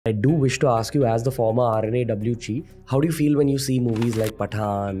I do wish to ask you, as the former R&AW chief, how do you feel when you see movies like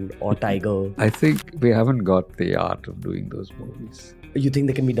Pathaan or Tiger? I think we haven't got the art of doing those movies. You think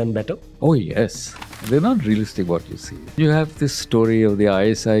they can be done better? Oh yes, they're not realistic what you see. You have this story of the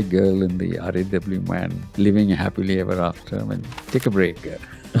ISI girl and the R&AW man living happily ever after. I mean, take a break.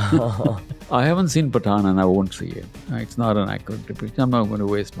 I haven't seen Pathaan and I won't see it. It's not an accurate depiction. I'm not going to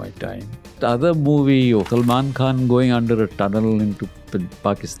waste my time. The other movie of Salman Khan going under a tunnel into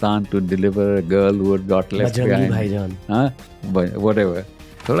Pakistan to deliver a girl who had got left Bajrangi, behind. Bhaijaan. But whatever.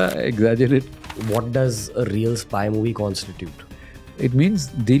 Thoda exaggerate. What does a real spy movie constitute? It means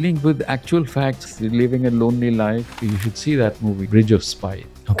dealing with actual facts, living a lonely life. You should see that movie, Bridge of Spies.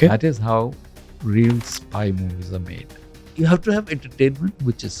 Okay. That is how real spy movies are made. You have to have entertainment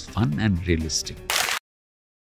which is fun and realistic.